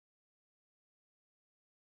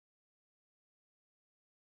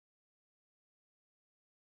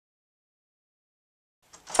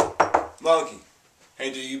Monkey,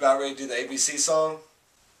 hey dude, you about ready to do the ABC song?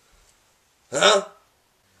 Huh?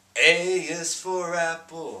 A is for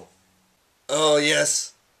apple. Oh,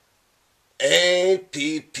 yes.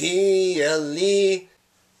 A-P-P-L-E.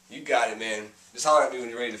 You got it, man. Just holler at me when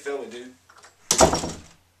you're ready to film it, dude.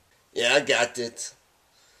 Yeah, I got it.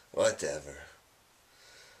 Whatever.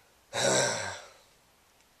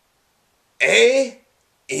 A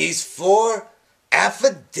is for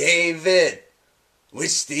affidavit,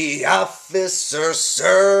 which the officer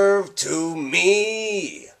served to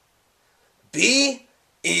me. B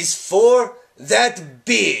is for that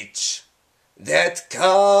bitch that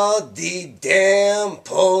called the damn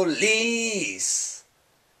police.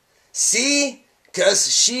 C, 'cause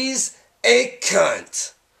she's a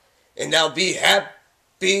cunt, and I'll be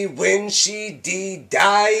happy when she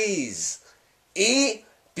dies. E,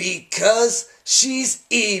 because she's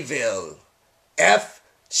evil. F,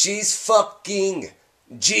 she's fucking.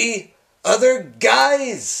 G, other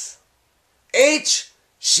guys. H,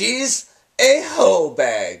 she's a hoe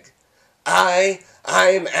bag.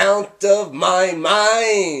 I'm out of my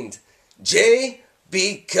mind. J,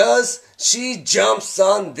 because she jumps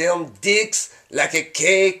on them dicks like a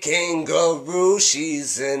kangaroo.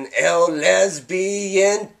 She's an L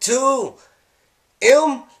lesbian too.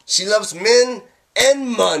 M, she loves men and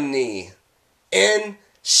money. N,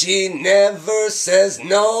 she never says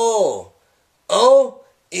no. O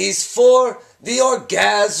is for the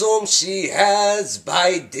orgasm she has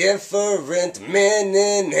by different men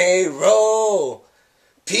in a row.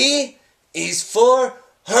 P is for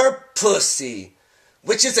her pussy,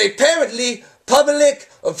 which is apparently public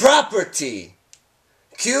property.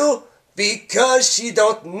 Q, because she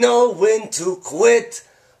don't know when to quit.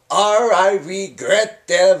 R, I regret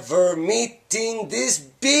ever meeting this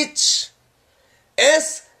bitch.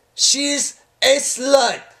 S, she's a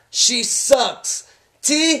slut. She sucks.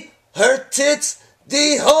 T, her tits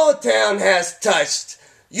the whole town has touched.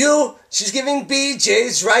 U, she's giving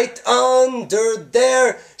BJ's right under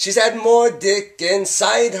there. She's had more dick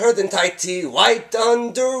inside her than tighty white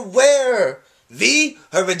underwear. V,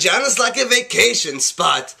 her vagina's like a vacation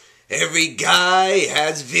spot. Every guy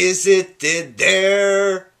has visited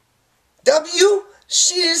there. W,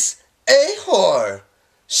 she's a whore.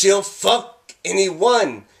 She'll fuck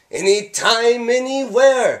anyone, anytime,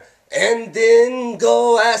 anywhere, and then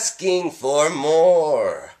go asking for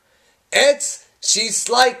more. X, she's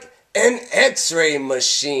like an X-ray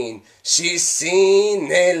machine. She's seen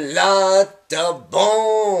a lot of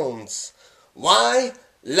bones. Y,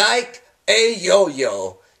 like a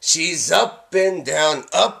yo-yo. She's up and down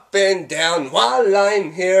while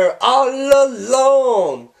I'm here all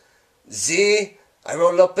alone. Z, I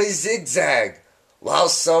roll up a zigzag while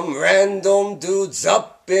some random dude's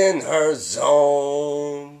up in her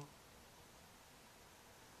zone.